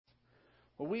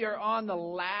Well, we are on the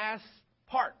last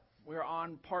part. We're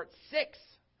on part 6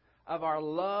 of our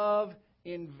Love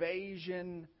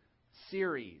Invasion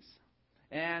series.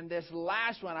 And this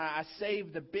last one, I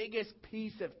saved the biggest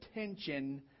piece of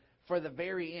tension for the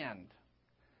very end.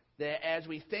 That as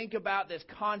we think about this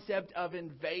concept of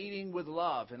invading with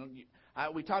love, and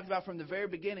we talked about from the very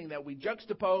beginning that we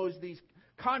juxtapose these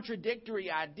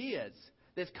contradictory ideas.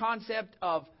 This concept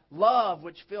of love,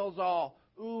 which feels all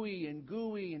ooey and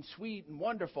gooey and sweet and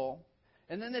wonderful.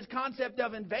 And then this concept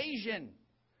of invasion,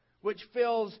 which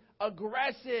feels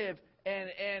aggressive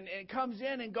and comes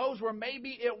in and goes where maybe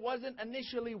it wasn't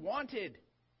initially wanted,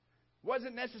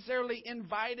 wasn't necessarily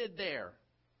invited there.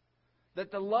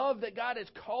 That the love that God has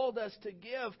called us to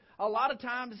give a lot of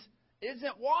times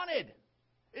isn't wanted.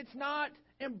 It's not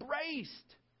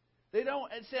embraced. They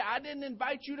don't say, I didn't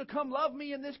invite you to come love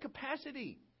me in this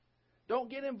capacity. Don't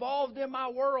get involved in my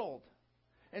world.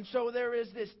 And so there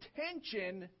is this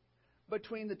tension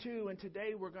between the two. And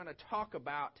today we're going to talk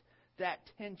about that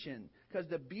tension. Because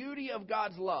the beauty of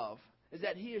God's love is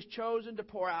that He has chosen to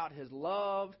pour out His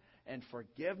love and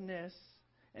forgiveness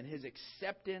and His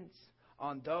acceptance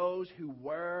on those who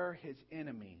were His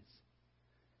enemies.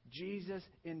 Jesus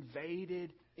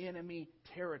invaded enemy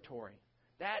territory.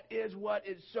 That is what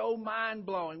is so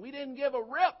mind-blowing. We didn't give a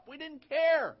rip. We didn't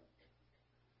care.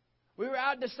 We were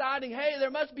out deciding, hey, there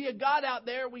must be a God out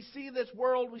there. We see this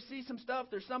world. We see some stuff.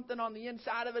 There's something on the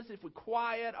inside of us. If we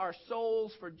quiet our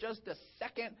souls for just a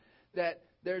second, that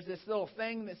there's this little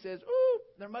thing that says, ooh,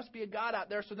 there must be a God out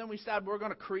there. So then we decide we're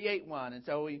going to create one. And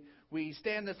so we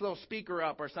stand this little speaker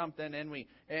up or something, and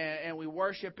we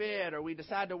worship it, or we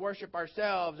decide to worship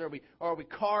ourselves, or we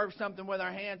carve something with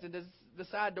our hands and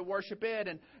decide to worship it,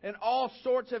 and all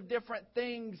sorts of different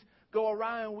things go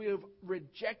around. We're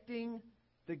rejecting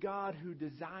the God who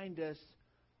designed us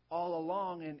all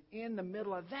along, and in the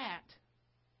middle of that,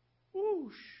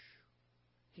 whoosh,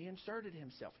 He inserted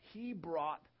Himself. He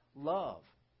brought love.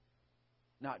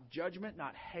 Not judgment,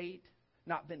 not hate,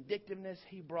 not vindictiveness.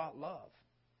 He brought love.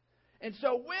 And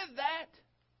so with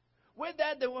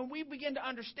that when we begin to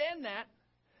understand that,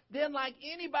 then like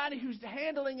anybody who's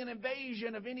handling an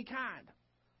invasion of any kind,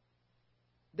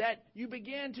 that you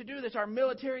begin to do this. Our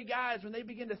military guys, when they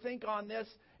begin to think on this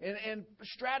and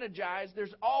strategize,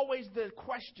 there's always the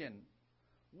question,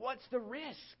 what's the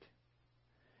risk?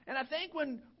 And I think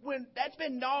when that's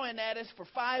been gnawing at us for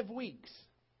 5 weeks,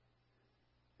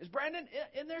 is Brandon,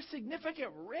 isn't there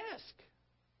significant risk?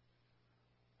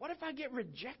 What if I get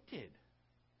rejected?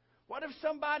 What if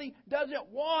somebody doesn't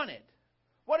want it?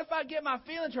 What if I get my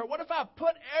feelings hurt? What if I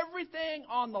put everything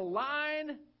on the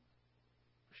line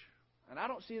and I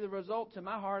don't see the results in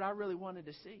my heart I really wanted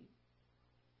to see?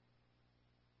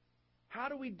 How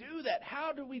do we do that?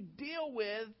 How do we deal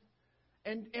with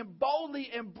and boldly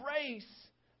embrace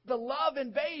the love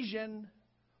invasion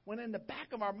when in the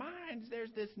back of our minds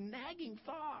there's this nagging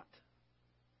thought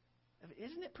of,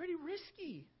 isn't it pretty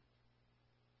risky?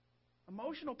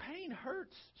 Emotional pain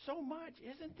hurts so much.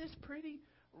 Isn't this pretty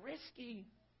risky?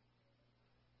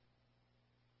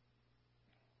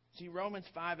 See, Romans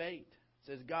 5:8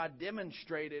 says, God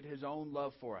demonstrated His own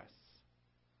love for us,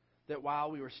 that while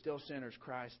we were still sinners,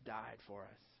 Christ died for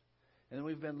us. And then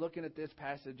we've been looking at this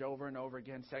passage over and over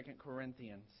again, 2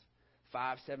 Corinthians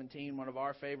 5:17, one of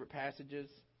our favorite passages.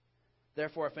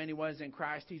 Therefore, if anyone is in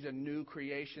Christ, he's a new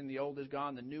creation. The old is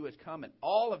gone, the new is coming.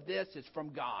 All of this is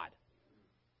from God.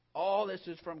 All this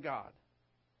is from God,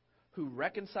 who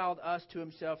reconciled us to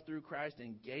Himself through Christ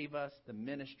and gave us the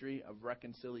ministry of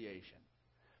reconciliation.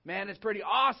 Man, it's pretty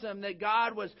awesome that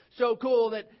God was so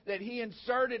cool that He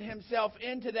inserted Himself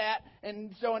into that.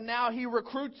 And so now He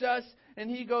recruits us and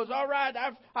He goes, all right,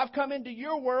 I've come into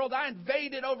your world. I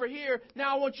invaded over here.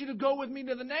 Now I want you to go with me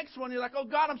to the next one. You're like, oh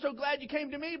God, I'm so glad you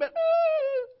came to me. But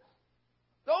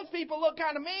those people look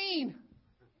kind of mean.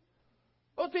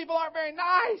 Those people aren't very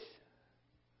nice.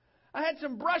 I had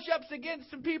some brush-ups against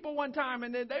some people one time,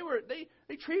 and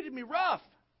they treated me rough.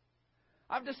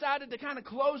 I've decided to kind of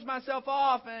close myself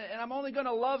off, and I'm only going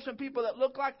to love some people that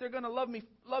look like they're going to love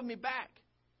me back.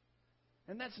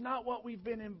 And that's not what we've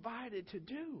been invited to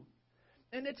do.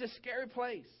 And it's a scary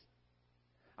place.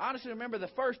 I honestly remember the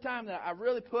first time that I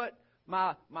really put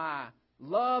my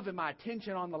love and my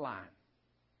attention on the line.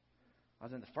 I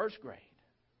was in the first grade.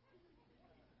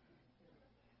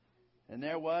 And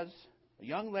there was a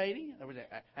young lady. There was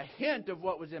a hint of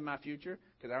what was in my future,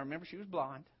 because I remember she was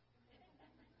blonde.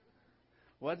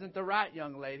 Wasn't the right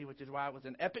young lady, which is why it was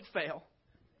an epic fail.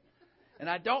 And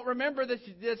I don't remember this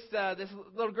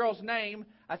little girl's name,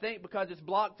 I think because it's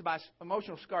blocked by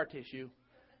emotional scar tissue.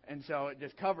 And so it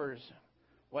just covers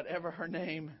whatever her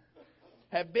name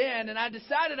have been. And I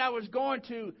decided I was going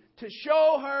to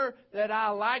show her that I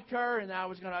liked her, and I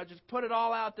was going to just put it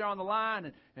all out there on the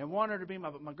line and want her to be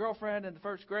my girlfriend in the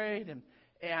first grade.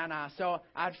 And so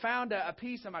I'd found a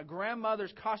piece of my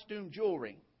grandmother's costume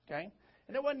jewelry, okay?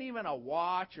 And it wasn't even a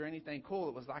watch or anything cool.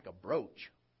 It was like a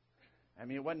brooch. I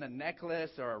mean, it wasn't a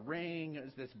necklace or a ring. It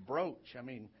was this brooch. I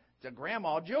mean, it's a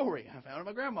grandma jewelry. I found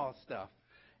my grandma's stuff.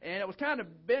 And it was kind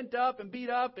of bent up and beat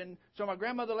up. And so my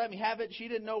grandmother let me have it. She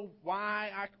didn't know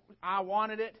why I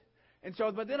wanted it. And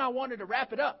so, but then I wanted to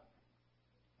wrap it up.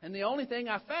 And the only thing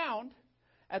I found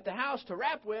at the house to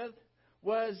wrap with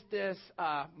was this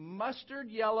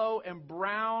mustard yellow and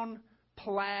brown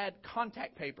plaid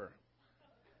contact paper.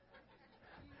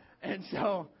 And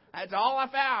so that's all I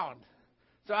found.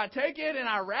 So I take it and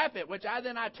I wrap it, which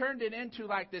I turned it into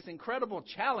like this incredible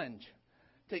challenge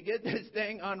to get this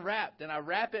thing unwrapped. And I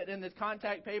wrap it in this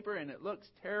contact paper, and it looks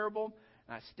terrible.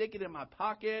 And I stick it in my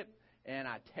pocket, and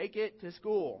I take it to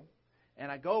school.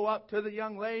 And I go up to the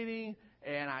young lady,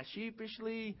 and I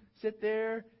sheepishly sit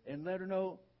there and let her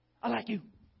know, I like you,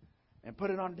 and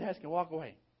put it on the desk and walk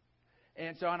away.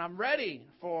 And I'm ready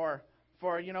for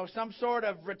some sort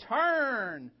of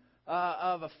return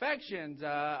of affections,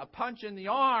 a punch in the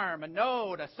arm, a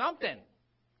note, a something.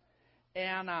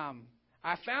 And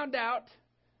I found out,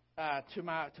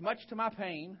 much to my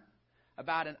pain,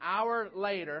 about an hour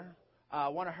later,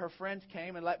 one of her friends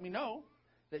came and let me know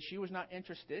that she was not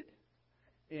interested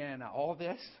in all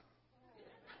this.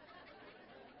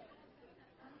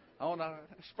 Oh no,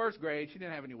 it's first grade. She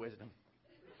didn't have any wisdom.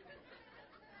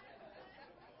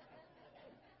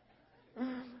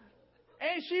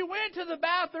 And she went to the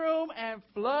bathroom and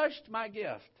flushed my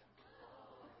gift.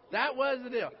 That was the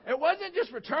deal. It wasn't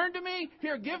just returned to me.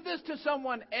 Here, give this to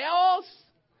someone else.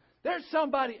 There's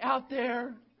somebody out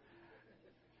there.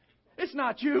 It's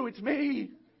not you, it's me.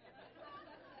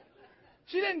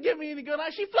 She didn't give me any good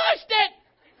life. She flushed it.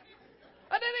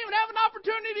 I didn't even have an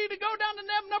opportunity to go down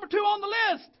to number 2 on the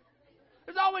list.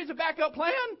 There's always a backup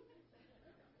plan.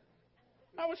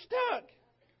 I was stuck.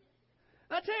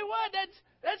 And I tell you what,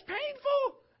 that's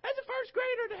painful as a first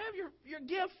grader to have your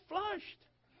gift flushed.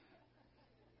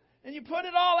 And you put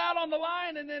it all out on the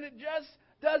line, and then it just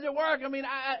doesn't work. I mean,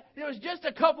 it was just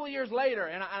a couple of years later,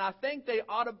 and I think they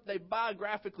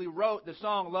biographically wrote the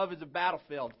song "Love Is a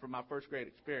Battlefield" from my first grade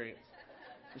experience.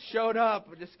 It showed up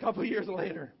just a couple of years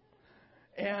later.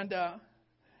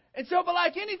 But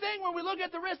like anything, when we look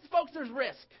at the risk, folks, there's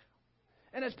risk.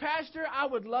 And as pastor, I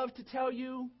would love to tell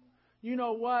you, you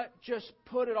know what? Just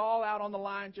put it all out on the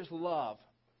line. Just love.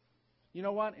 You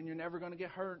know what? And you're never going to get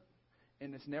hurt.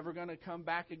 And it's never going to come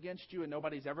back against you. And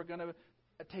nobody's ever going to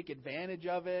take advantage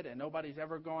of it. And nobody's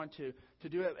ever going to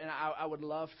do it. And I would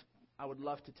love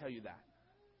to tell you that.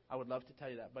 I would love to tell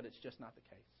you that. But it's just not the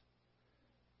case.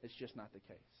 It's just not the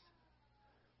case.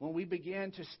 When we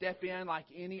begin to step in like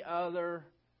any other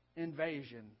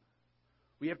invasion,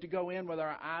 we have to go in with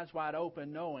our eyes wide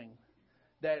open, knowing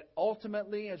that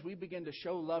ultimately, as we begin to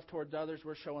show love towards others,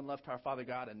 we're showing love to our Father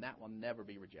God, and that will never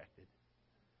be rejected.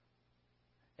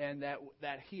 And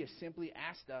that He has simply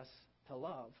asked us to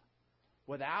love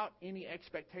without any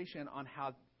expectation on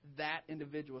how that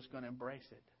individual is going to embrace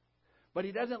it. But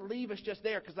He doesn't leave us just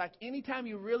there, because like anytime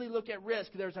you really look at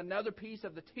risk, there's another piece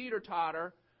of the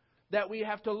teeter-totter that we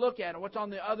have to look at. And what's on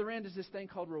the other end is this thing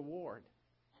called reward.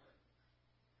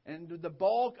 And the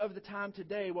bulk of the time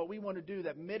today, what we want to do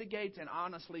that mitigates and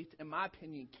honestly, in my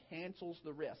opinion, cancels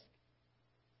the risk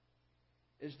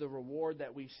is the reward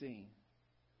that we see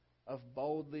of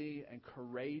boldly and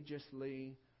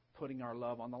courageously putting our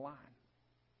love on the line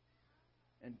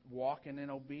and walking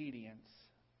in obedience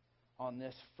on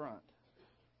this front.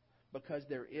 Because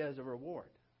there is a reward.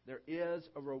 There is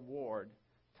a reward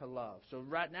to love. So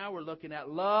right now we're looking at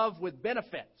love with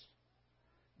benefits.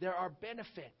 There are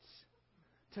benefits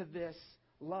to this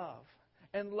love.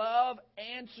 And love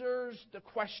answers the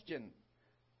question.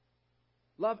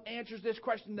 Love answers this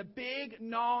question, the big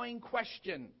gnawing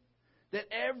question that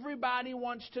everybody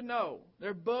wants to know.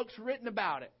 There are books written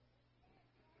about it.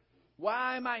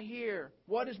 Why am I here?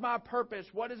 What is my purpose?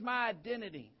 What is my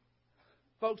identity?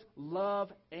 Folks,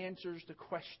 love answers the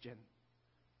question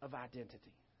of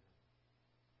identity.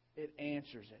 It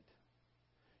answers it.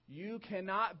 You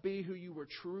cannot be who you were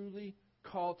truly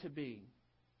called to be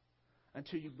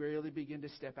until you really begin to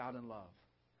step out in love.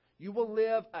 You will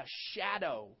live a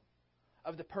shadow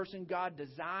of the person God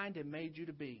designed and made you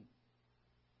to be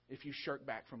if you shirk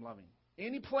back from loving.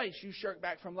 Any place you shirk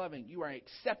back from loving, you are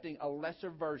accepting a lesser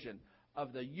version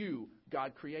of the you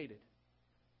God created.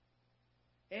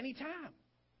 Anytime.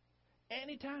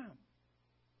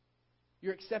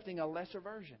 You're accepting a lesser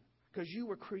version. Because you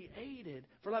were created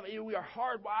for love. We are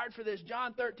hardwired for this.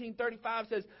 John 13:35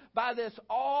 says, by this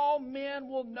all men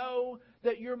will know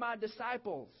that you're my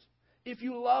disciples, if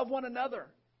you love one another.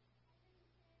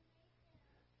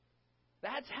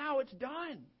 That's how it's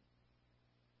done.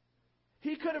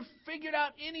 He could have figured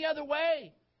out any other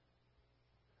way.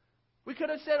 We could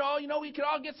have said, we could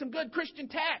all get some good Christian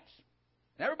tats.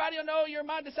 Everybody will know you're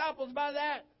my disciples by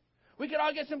that. We could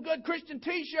all get some good Christian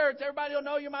T-shirts. Everybody will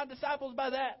know you're my disciples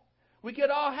by that. We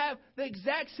could all have the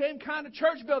exact same kind of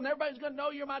church building. Everybody's going to know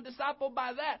you're my disciple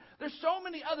by that. There's so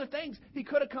many other things he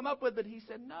could have come up with, but he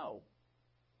said no.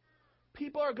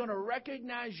 People are going to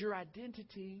recognize your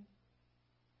identity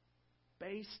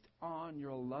based on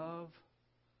your love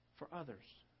for others.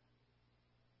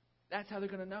 That's how they're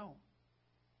going to know.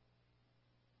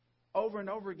 Over and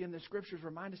over again, the Scriptures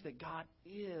remind us that God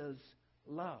is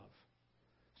love.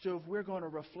 So if we're going to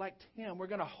reflect Him, we're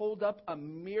going to hold up a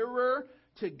mirror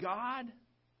to God,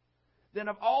 then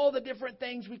of all the different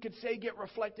things we could say get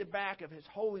reflected back of His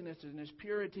holiness and His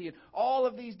purity and all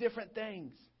of these different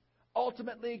things,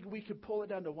 ultimately we could pull it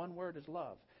down to one word, is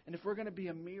love. And if we're going to be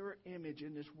a mirror image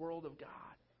in this world of God,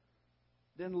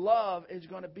 then love is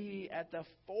going to be at the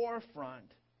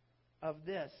forefront of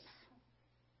this.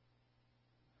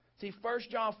 See, 1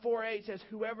 John 4:8 says,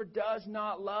 whoever does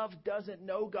not love doesn't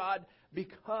know God,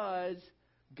 because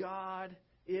God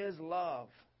is love.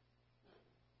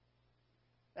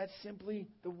 That's simply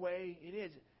the way it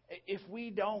is. If we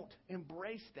don't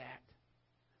embrace that,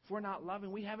 if we're not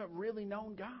loving, we haven't really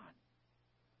known God.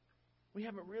 We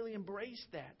haven't really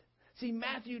embraced that. See,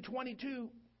 Matthew 22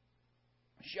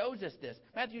 shows us this.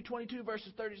 Matthew 22,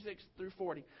 verses 36 through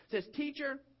 40 says,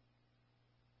 Teacher,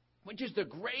 which is the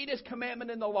greatest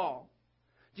commandment in the law?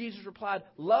 Jesus replied,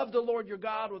 love the Lord your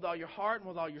God with all your heart and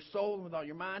with all your soul and with all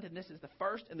your mind. And this is the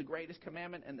first and the greatest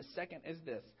commandment. And the second is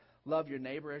this: love your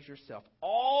neighbor as yourself.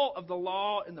 All of the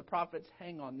law and the prophets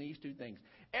hang on these two things.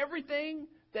 Everything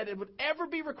that it would ever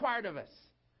be required of us,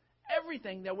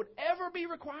 everything that would ever be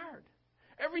required,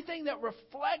 everything that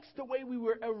reflects the way we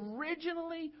were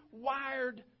originally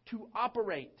wired to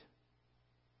operate.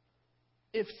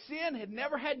 If sin had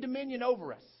never had dominion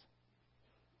over us,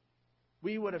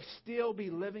 we would have still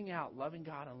be living out loving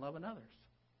God and loving others.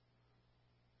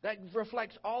 That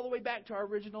reflects all the way back to our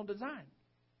original design.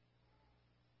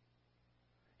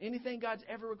 Anything God's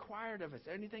ever required of us,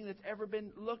 anything that's ever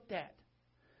been looked at,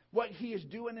 what He is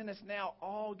doing in us now,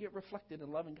 all get reflected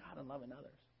in loving God and loving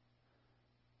others.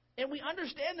 And we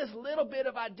understand this little bit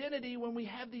of identity when we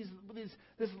have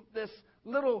this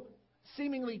little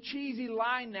seemingly cheesy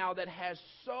line now that has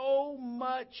so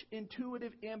much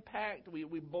intuitive impact. We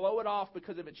blow it off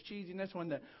because of its cheesiness.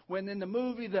 When in the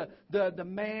movie the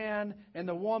man and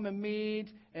the woman meet,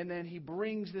 and then he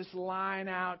brings this line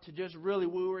out to just really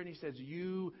woo her, and he says,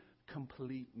 "You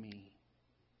complete me."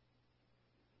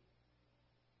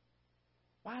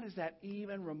 Why does that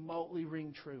even remotely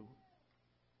ring true?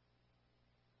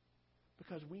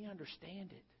 Because we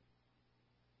understand it.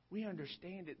 We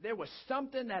understand it. There was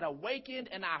something that awakened,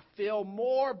 and I feel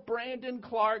more Brandon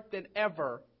Clark than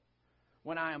ever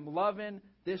when I am loving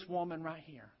this woman right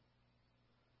here.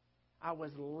 I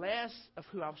was less of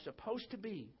who I was supposed to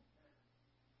be.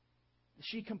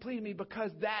 She completed me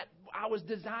because that I was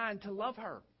designed to love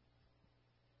her.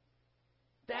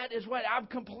 That is what I've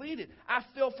completed. I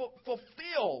feel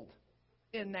fulfilled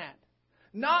in that.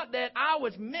 Not that I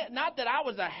was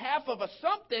a half of a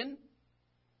something.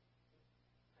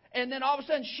 And then all of a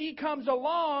sudden she comes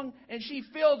along and she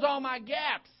fills all my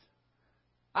gaps.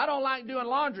 I don't like doing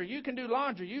laundry. You can do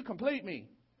laundry. You complete me.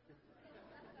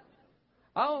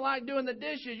 I don't like doing the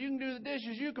dishes. You can do the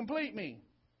dishes. You complete me.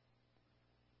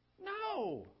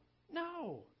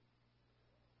 No.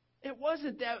 It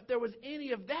wasn't that there was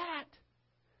any of that.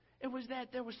 It was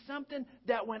that there was something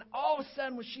that when all of a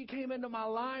sudden when she came into my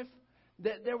life,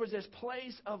 that there was this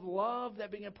place of love that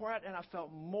began to pour out, and I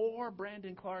felt more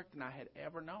Brandon Clark than I had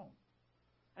ever known.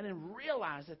 I didn't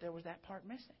realize that there was that part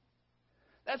missing.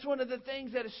 That's one of the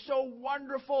things that is so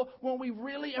wonderful when we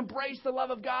really embrace the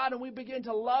love of God and we begin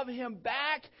to love Him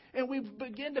back, and we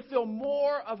begin to feel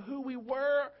more of who we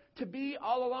were to be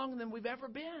all along than we've ever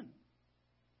been.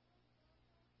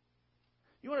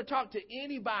 You want to talk to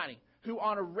anybody who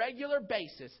on a regular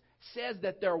basis says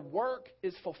that their work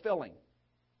is fulfilling.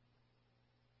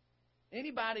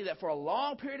 Anybody that for a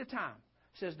long period of time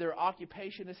says their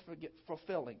occupation is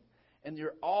fulfilling, and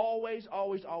you're always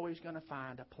going to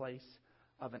find a place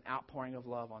of an outpouring of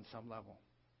love on some level.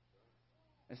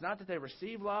 It's not that they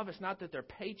receive love. It's not that their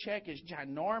paycheck is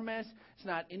ginormous. It's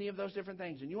not any of those different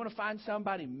things. And you want to find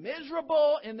somebody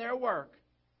miserable in their work,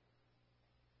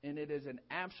 and it is an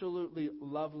absolutely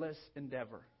loveless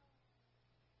endeavor.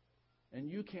 And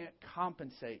you can't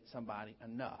compensate somebody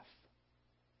enough.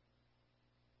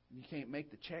 You can't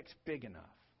make the checks big enough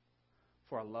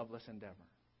for a loveless endeavor.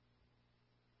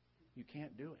 You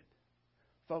can't do it.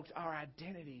 Folks, our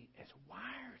identity is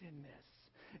wired in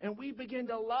this. And we begin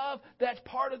to love. That's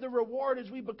part of the reward as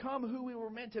we become who we were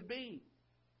meant to be.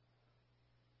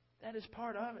 That is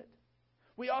part of it.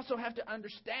 We also have to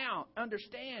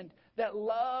understand that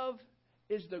love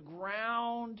is the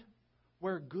ground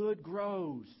where good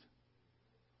grows.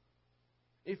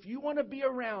 If you want to be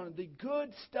around the good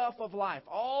stuff of life,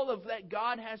 all of that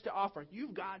God has to offer,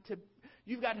 you've got to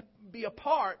be a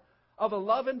part of a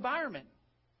love environment.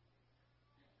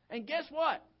 And guess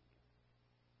what?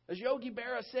 As Yogi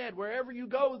Berra said, wherever you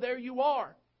go, there you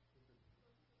are.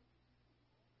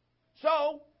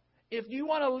 So, if you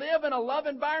want to live in a love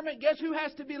environment, guess who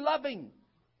has to be loving?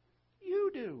 You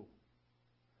do.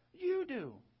 You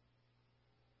do.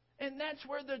 And that's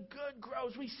where the good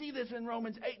grows. We see this in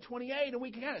Romans 8:28, and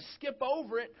we can kind of skip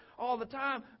over it all the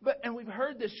time. And we've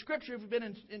heard this scripture if we've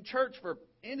been in church for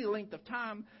any length of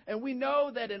time. And we know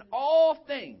that in all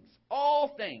things,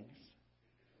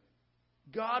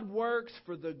 God works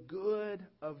for the good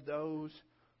of those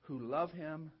who love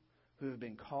Him, who have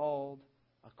been called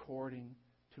according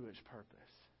to His purpose.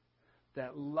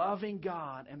 That loving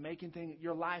God and making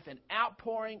your life an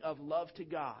outpouring of love to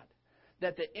God.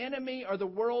 That the enemy or the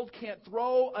world can't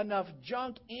throw enough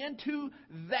junk into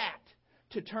that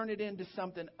to turn it into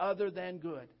something other than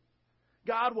good.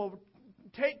 God will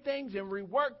take things and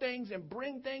rework things and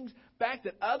bring things back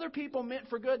that other people meant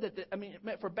for good,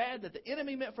 meant for bad, that the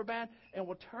enemy meant for bad, and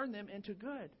will turn them into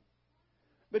good.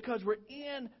 Because we're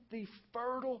in the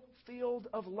fertile field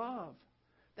of love.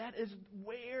 That is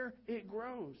where it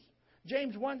grows.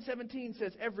 James 1:17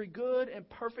 says, every good and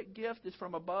perfect gift is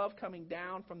from above, coming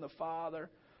down from the Father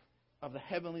of the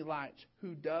heavenly lights,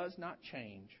 who does not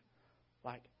change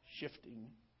like shifting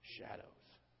shadows.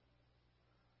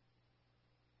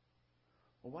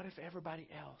 Well, what if everybody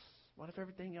else? What if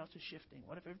everything else is shifting?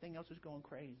 What if everything else is going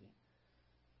crazy?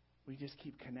 We just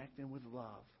keep connecting with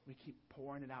love. We keep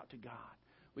pouring it out to God.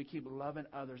 We keep loving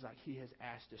others like He has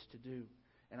asked us to do.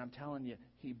 And I'm telling you,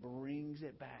 He brings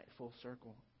it back full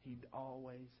circle. He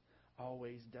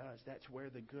always does. That's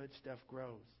where the good stuff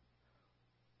grows.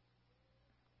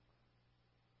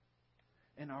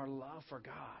 And our love for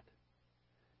God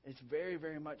is very,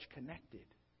 very much connected.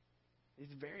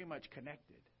 It's very much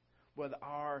connected with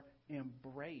our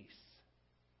embrace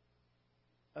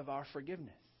of our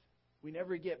forgiveness. We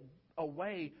never get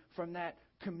away from that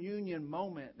communion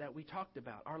moment that we talked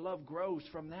about. Our love grows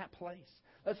from that place.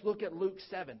 Let's look at Luke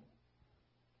 7.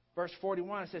 Verse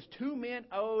 41, it says, 2 men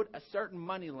owed a certain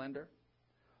moneylender.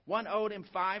 One owed him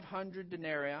 500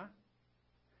 denarii,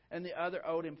 and the other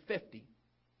owed him 50.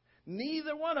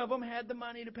 Neither one of them had the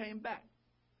money to pay him back.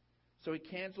 So he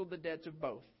canceled the debts of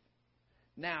both.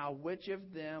 Now, which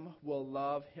of them will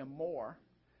love him more?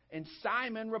 And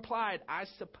Simon replied, I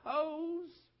suppose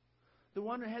the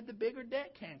one who had the bigger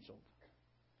debt canceled.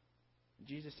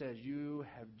 Jesus says, you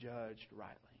have judged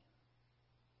rightly.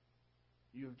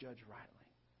 You have judged rightly.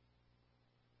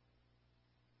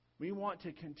 We want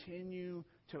to continue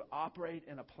to operate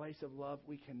in a place of love.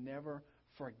 We can never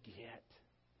forget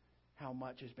how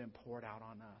much has been poured out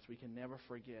on us. We can never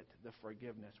forget the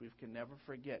forgiveness. We can never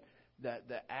forget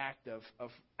the act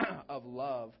of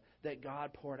love that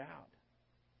God poured out.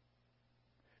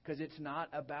 Because it's not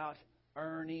about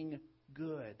earning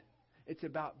good. It's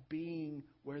about being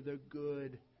where the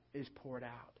good is poured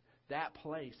out. That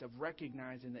place of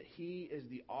recognizing that He is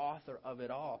the author of it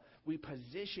all. We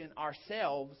position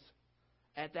ourselves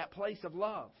at that place of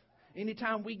love.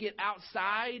 Anytime we get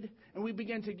outside and we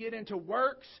begin to get into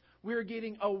works, we're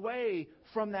getting away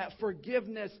from that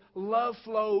forgiveness, love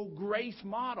flow, grace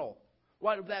model.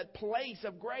 That place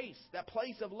of grace, that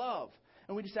place of love.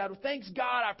 And we decide, well, thanks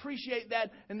God, I appreciate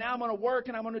that, and now I'm going to work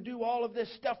and I'm going to do all of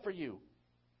this stuff for you.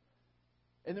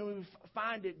 And then we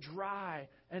find it dry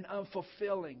and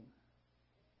unfulfilling.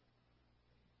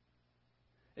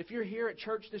 If you're here at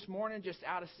church this morning just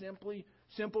out of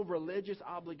simple religious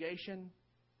obligation,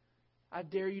 I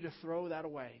dare you to throw that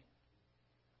away.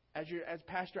 As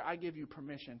pastor, I give you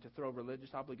permission to throw religious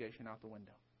obligation out the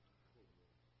window.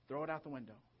 Throw it out the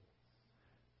window.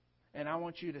 And I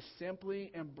want you to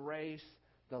simply embrace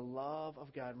the love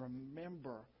of God.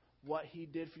 Remember what He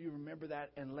did for you. Remember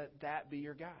that, and let that be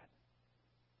your guide.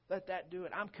 Let that do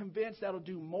it. I'm convinced that'll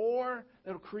do more.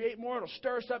 That'll create more. It'll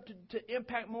stir us up to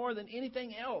impact more than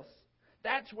anything else.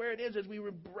 That's where it is as we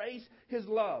embrace His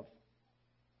love.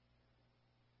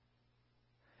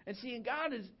 And seeing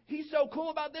God He's so cool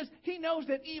about this, He knows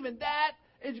that even that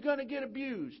is going to get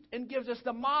abused, and gives us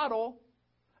the model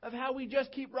of how we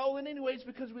just keep rolling anyways,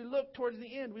 because we look towards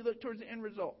the end. We look towards the end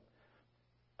result.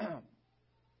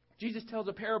 Jesus tells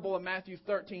a parable in Matthew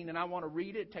 13, and I want to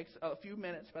read it. It takes a few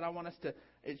minutes, but I want us to,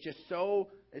 it's just so,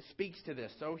 it speaks to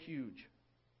this, so huge.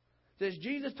 It says,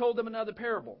 Jesus told them another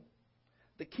parable.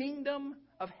 The kingdom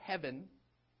of heaven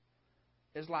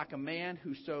is like a man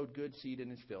who sowed good seed in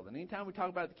his field. And anytime we talk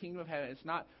about the kingdom of heaven, it's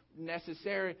not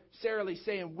necessarily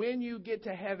saying when you get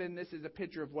to heaven, this is a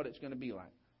picture of what it's going to be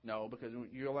like. No, because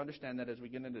you'll understand that as we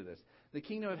get into this. The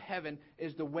kingdom of heaven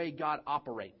is the way God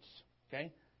operates.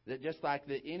 Okay? That just like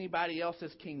anybody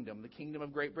else's kingdom, the kingdom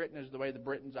of Great Britain is the way the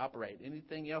Britons operate.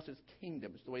 Anything else is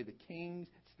kingdom. It's the way it's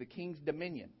the king's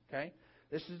dominion. Okay?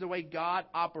 This is the way God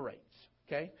operates.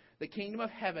 Okay? The kingdom of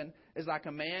heaven is like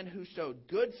a man who sowed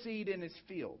good seed in his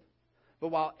field. But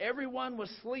while everyone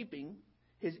was sleeping,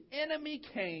 his enemy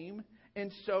came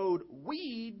and sowed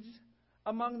weeds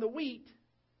among the wheat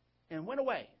and went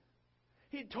away.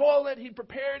 He toiled it, he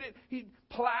prepared it, he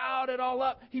plowed it all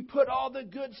up, he put all the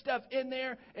good stuff in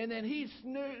there, and then he's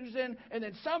snoozing, and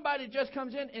then somebody just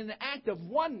comes in the act of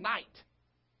one night.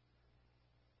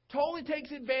 Totally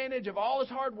takes advantage of all his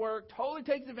hard work, totally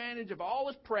takes advantage of all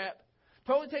his prep,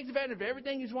 totally takes advantage of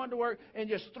everything he's wanted to work, and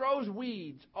just throws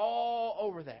weeds all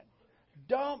over that.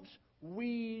 Dumps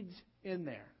weeds in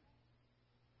there.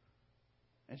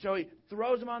 And so he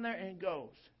throws them on there and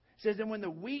goes. It says, and when the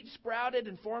wheat sprouted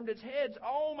and formed its heads,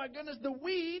 oh my goodness, the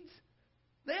weeds,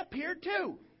 they appeared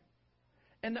too.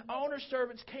 And the owner's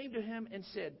servants came to him and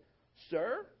said,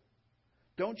 Sir,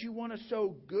 didn't you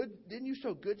sow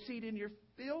good seed in your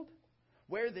field?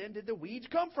 Where then did the weeds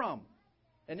come from?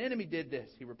 An enemy did this,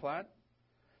 he replied.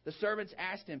 The servants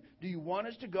asked him, do you want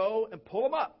us to go and pull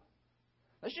them up?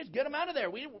 Let's just get them out of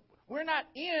there. We're not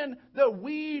in the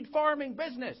weed farming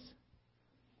business.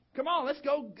 Come on, let's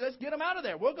get them out of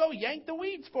there. We'll go yank the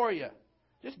weeds for you.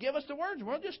 Just give us the words and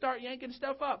we'll just start yanking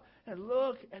stuff up. And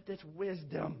look at this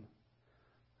wisdom.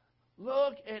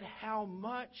 Look at how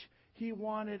much he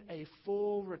wanted a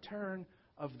full return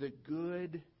of the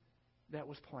good that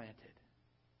was planted.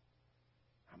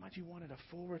 How much he wanted a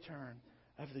full return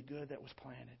of the good that was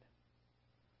planted.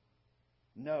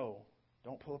 No,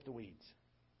 don't pull up the weeds.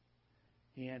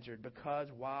 He answered, because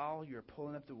while you're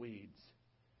pulling up the weeds,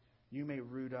 you may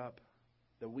root up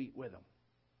the wheat with them.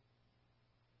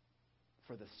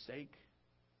 For the sake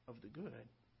of the good,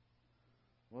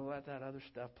 we'll let that other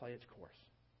stuff play its course.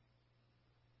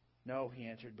 No, he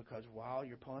answered, because while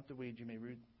you're pulling up the weeds, you may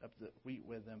root up the wheat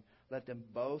with them. Let them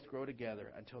both grow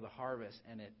together until the harvest.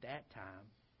 And at that time,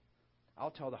 I'll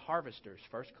tell the harvesters,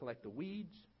 first collect the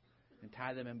weeds and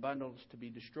tie them in bundles to be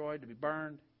destroyed, to be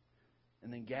burned,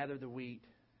 and then gather the wheat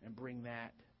and bring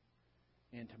that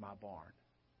into my barn.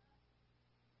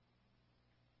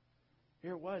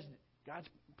 Here it was. God's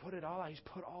put it all out. He's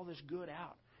put all this good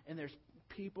out. And there's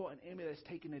people and enemy that's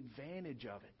taking advantage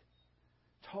of it.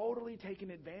 Totally taking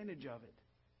advantage of it.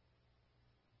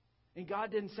 And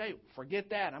God didn't say, forget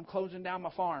that. I'm closing down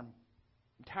my farm.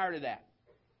 I'm tired of that.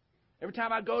 Every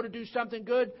time I go to do something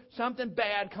good, something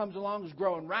bad comes along, is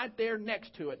growing right there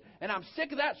next to it. And I'm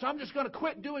sick of that, so I'm just going to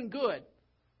quit doing good.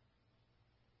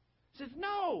 He says,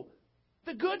 no.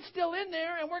 The good's still in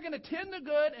there, and we're going to tend the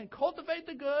good and cultivate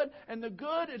the good, and the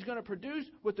good is going to produce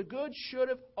what the good should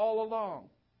have all along.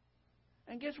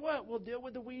 And guess what? We'll deal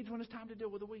with the weeds when it's time to deal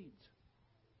with the weeds.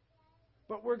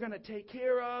 But we're going to take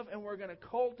care of, and we're going to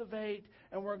cultivate,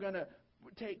 and we're going to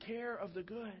take care of the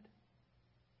good.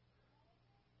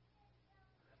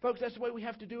 Folks, that's the way we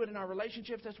have to do it in our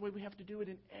relationships. That's the way we have to do it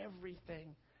in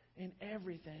everything. In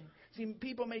everything. See,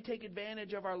 people may take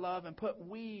advantage of our love and put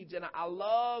weeds, and I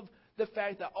love the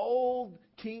fact that old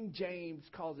King James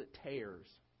calls it tares.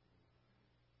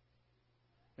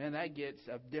 Man, that gets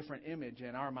a different image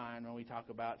in our mind when we talk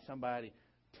about somebody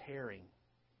tearing.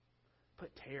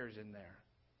 Put tears in there.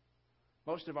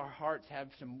 Most of our hearts have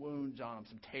some wounds on them,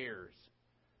 some tears.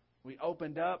 We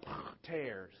opened up,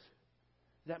 tears.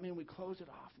 Does that mean we close it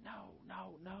off?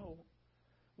 No.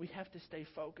 We have to stay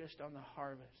focused on the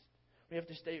harvest. We have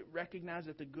to recognize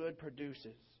that the good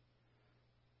produces.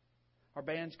 Our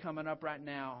band's coming up right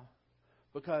now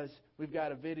because we've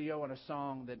got a video and a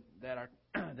song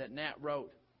that Nat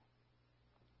wrote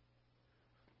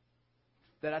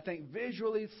that I think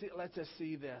visually lets us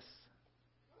see this.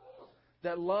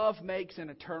 That love makes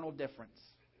an eternal difference.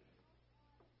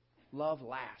 Love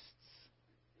lasts.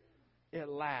 It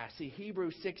lasts. See,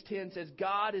 Hebrews 6:10 says,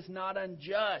 God is not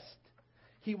unjust.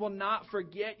 He will not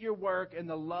forget your work and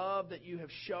the love that you have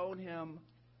shown Him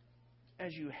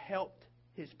as you helped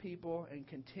His people and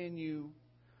continue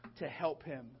to help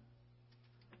him.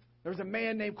 There was a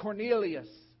man named Cornelius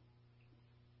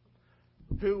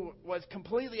who was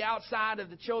completely outside of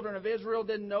the children of Israel,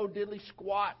 didn't know diddly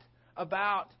squat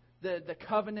about the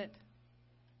covenant,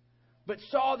 but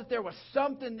saw that there was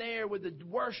something there with the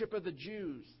worship of the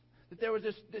Jews, that there was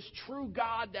this true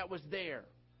God that was there.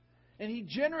 And he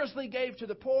generously gave to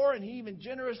the poor, and he even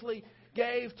generously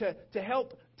gave to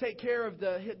help take care of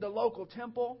the local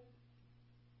temple.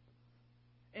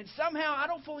 And somehow, I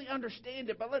don't fully understand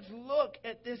it, but let's look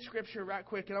at this scripture right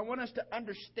quick. And I want us to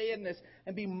understand this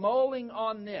and be mulling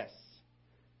on this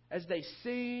as they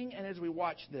sing and as we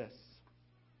watch this.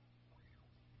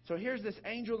 So here's this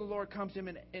angel of the Lord comes to him,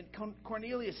 and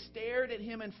Cornelius stared at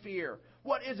him in fear.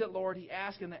 "What is it, Lord?" he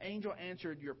asked, and the angel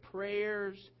answered, "Your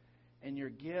prayers and your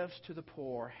gifts to the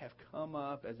poor have come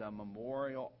up as a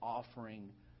memorial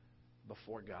offering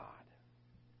before God.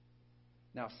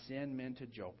 Now send men to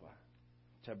Joppa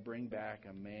to bring back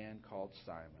a man called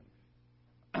Simon,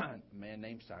 a man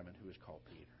named Simon who is called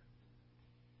Peter."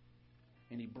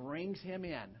 And he brings him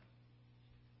in.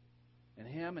 And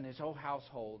him and his whole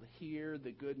household hear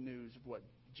the good news of what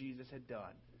Jesus had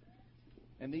done.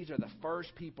 And these are the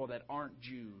first people that aren't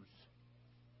Jews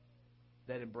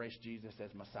that embrace Jesus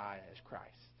as Messiah, as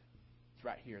Christ. It's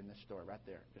right here in this story, right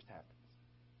there. It just happens.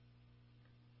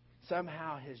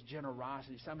 Somehow his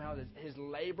generosity, somehow his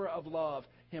labor of love,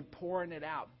 him pouring it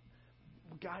out,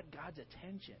 got God's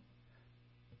attention.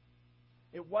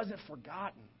 It wasn't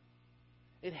forgotten.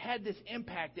 It had this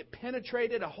impact. It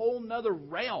penetrated a whole nother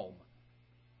realm.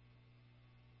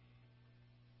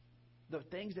 The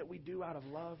things that we do out of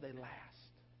love, they last.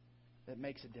 That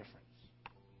makes a difference.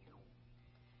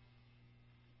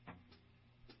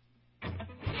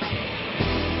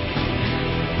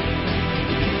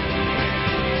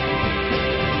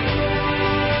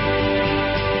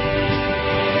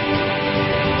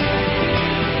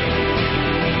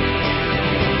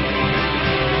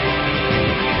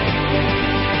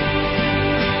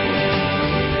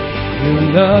 Your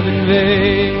love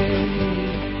invades,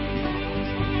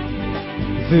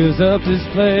 fills up this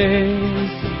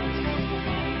place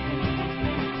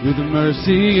with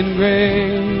mercy and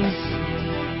grace,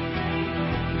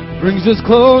 brings us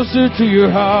closer to your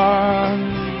heart.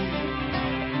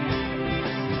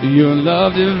 Your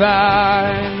love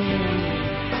divine,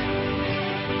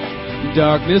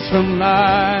 darkness from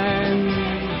light,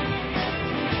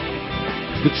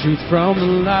 the truth from the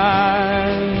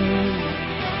lie,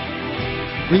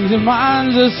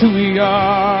 reminds us who we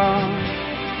are.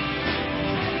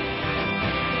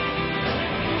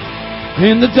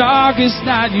 In the darkest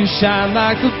night, you shine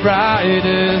like the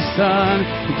brightest sun.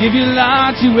 You give your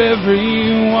light to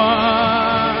everyone.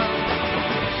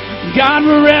 God,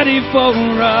 we're ready for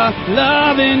a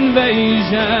love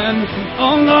invasion.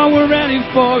 Oh Lord, we're ready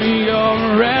for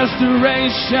your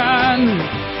restoration.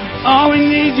 Oh, we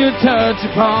need your touch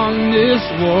upon this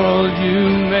world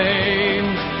you made.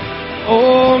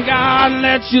 Oh God,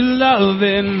 let your love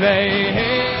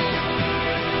invade.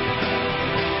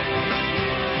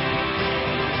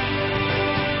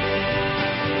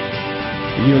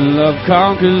 Your love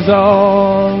conquers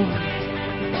all,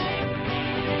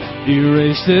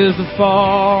 erases the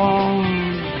fall,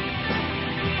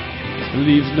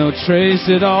 leaves no trace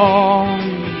at all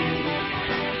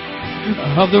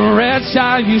of the wretch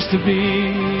I used to be.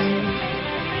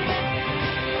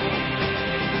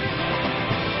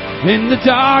 In the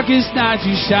darkest night,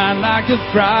 you shine like the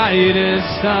brightest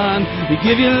sun. You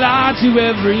give your light to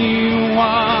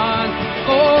everyone.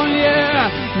 Oh yeah,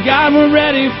 God, we're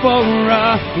ready for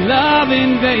a love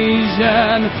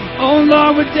invasion. Oh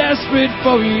Lord, we're desperate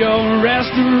for your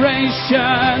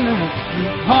restoration.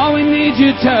 Oh, we need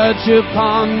your touch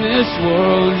upon this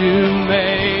world you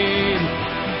made.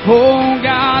 Oh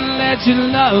God, let your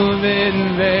love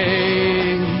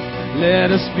invade.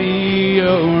 Let us be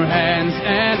your hands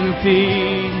and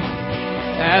feet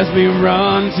as we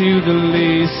run to the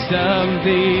least of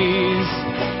these.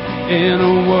 In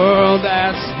a world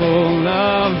that's full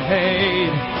of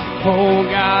hate, oh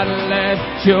God, let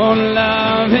your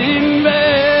love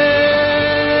invade.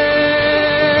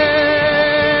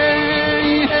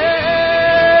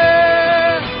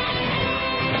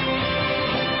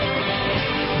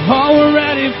 Oh, we're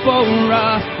ready for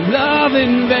a love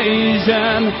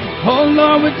invasion. Oh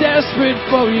Lord, we're desperate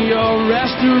for your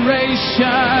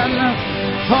restoration.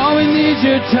 Oh, we need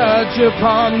your touch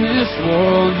upon this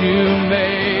world you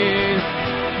made.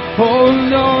 Oh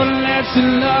Lord, let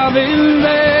your love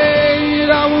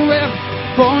invade. Oh, we're ready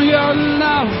for your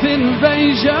love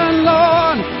invasion,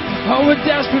 Lord. Oh, we're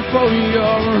desperate for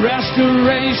your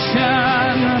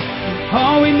restoration.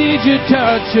 Oh, we need your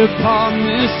touch upon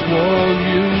this world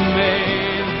you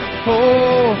made.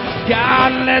 Oh,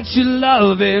 God, let your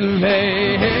love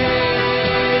invade.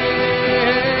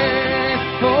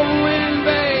 Oh,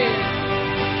 invade.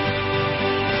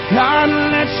 God,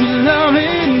 let your love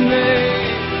invade.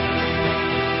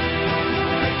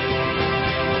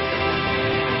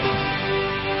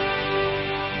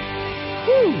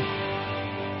 Woo.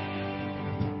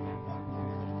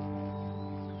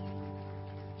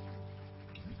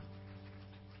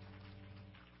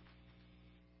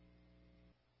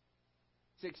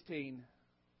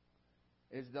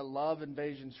 Is the love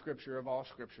invasion scripture of all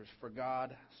scriptures. For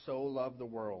God so loved the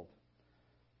world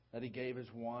that He gave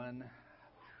His one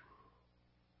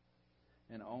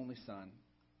and only Son,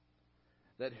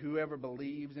 that whoever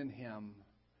believes in Him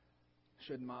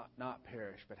should not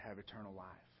perish but have eternal life.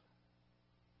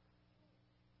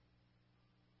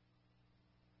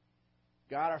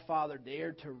 God our Father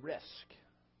dared to risk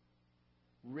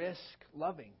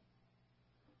loving.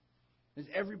 Is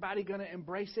everybody going to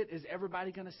embrace it? Is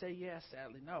everybody going to say yes?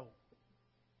 Sadly, no.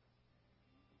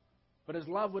 But His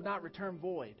love would not return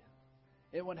void.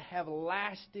 It would have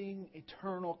lasting,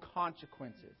 eternal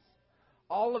consequences.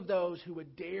 All of those who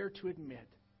would dare to admit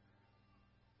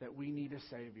that we need a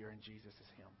Savior and Jesus is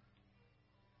Him.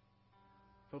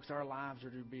 Folks, our lives are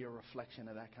to be a reflection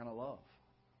of that kind of love.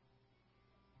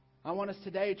 I want us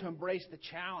today to embrace the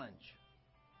challenge.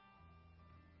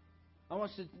 I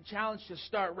want us to challenge to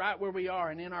start right where we are.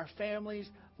 And in our families,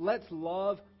 let's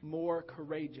love more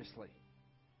courageously.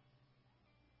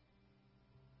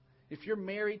 If you're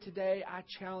married today, I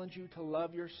challenge you to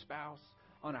love your spouse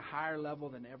on a higher level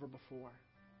than ever before.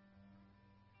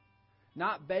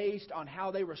 Not based on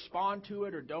how they respond to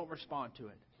it or don't respond to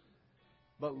it,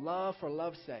 but love for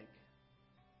love's sake.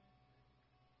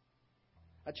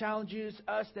 I challenge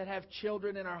us that have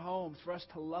children in our homes for us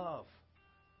to love.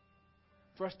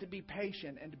 For us to be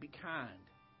patient and to be kind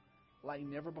like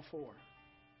never before.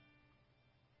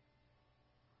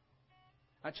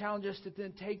 I challenge us to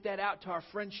then take that out to our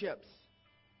friendships.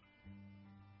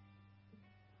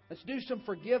 Let's do some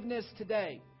forgiveness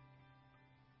today.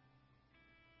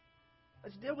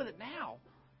 Let's deal with it now.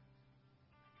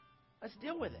 Let's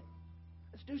deal with it.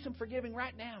 Let's do some forgiving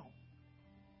right now.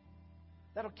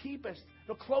 That'll keep us.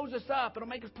 It'll close us up. It'll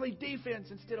make us play defense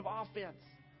instead of offense.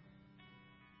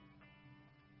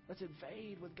 Let's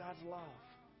invade with God's love.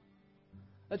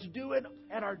 Let's do it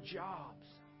at our jobs.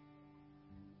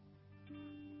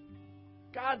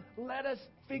 God, let us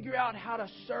figure out how to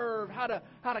serve, how to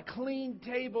clean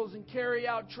tables and carry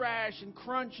out trash and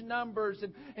crunch numbers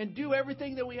and do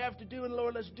everything that we have to do. And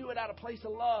Lord, let's do it out of a place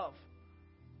of love.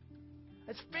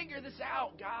 Let's figure this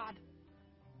out, God.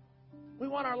 We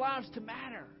want our lives to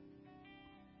matter.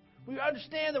 We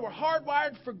understand that we're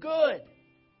hardwired for good.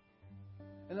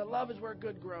 And that love is where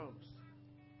good grows.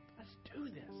 Let's do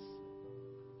this.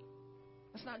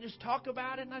 Let's not just talk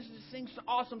about it. Let's just sing some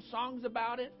awesome songs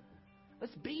about it.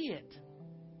 Let's be it.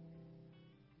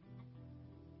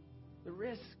 The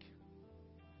risk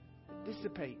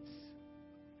dissipates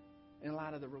in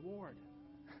light of the reward.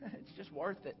 It's just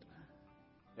worth it.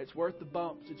 It's worth the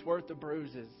bumps. It's worth the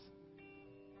bruises.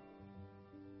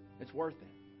 It's worth it.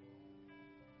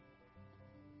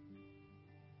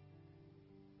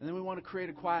 And then we want to create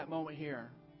a quiet moment here.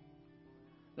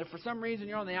 That for some reason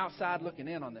you're on the outside looking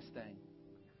in on this thing.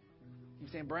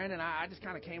 You're saying, Brandon, I just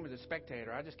kind of came as a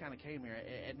spectator. I just kind of came here.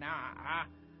 And now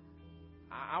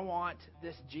I want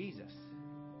this Jesus.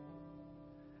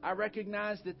 I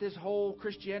recognize that this whole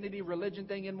Christianity, religion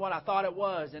thing isn't what I thought it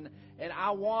was. And I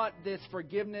want this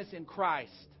forgiveness in Christ.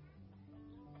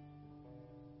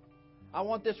 I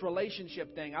want this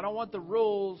relationship thing. I don't want the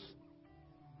rules.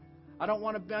 I don't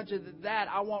want a bunch of that.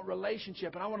 I want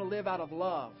relationship, and I want to live out of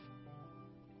love.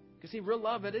 Because, see, real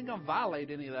love, it isn't going to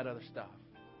violate any of that other stuff.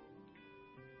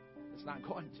 It's not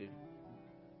going to.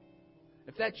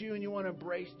 If that's you and you want to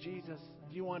embrace Jesus,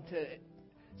 if you want to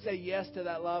say yes to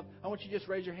that love, I want you to just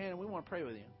raise your hand, and we want to pray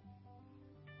with you.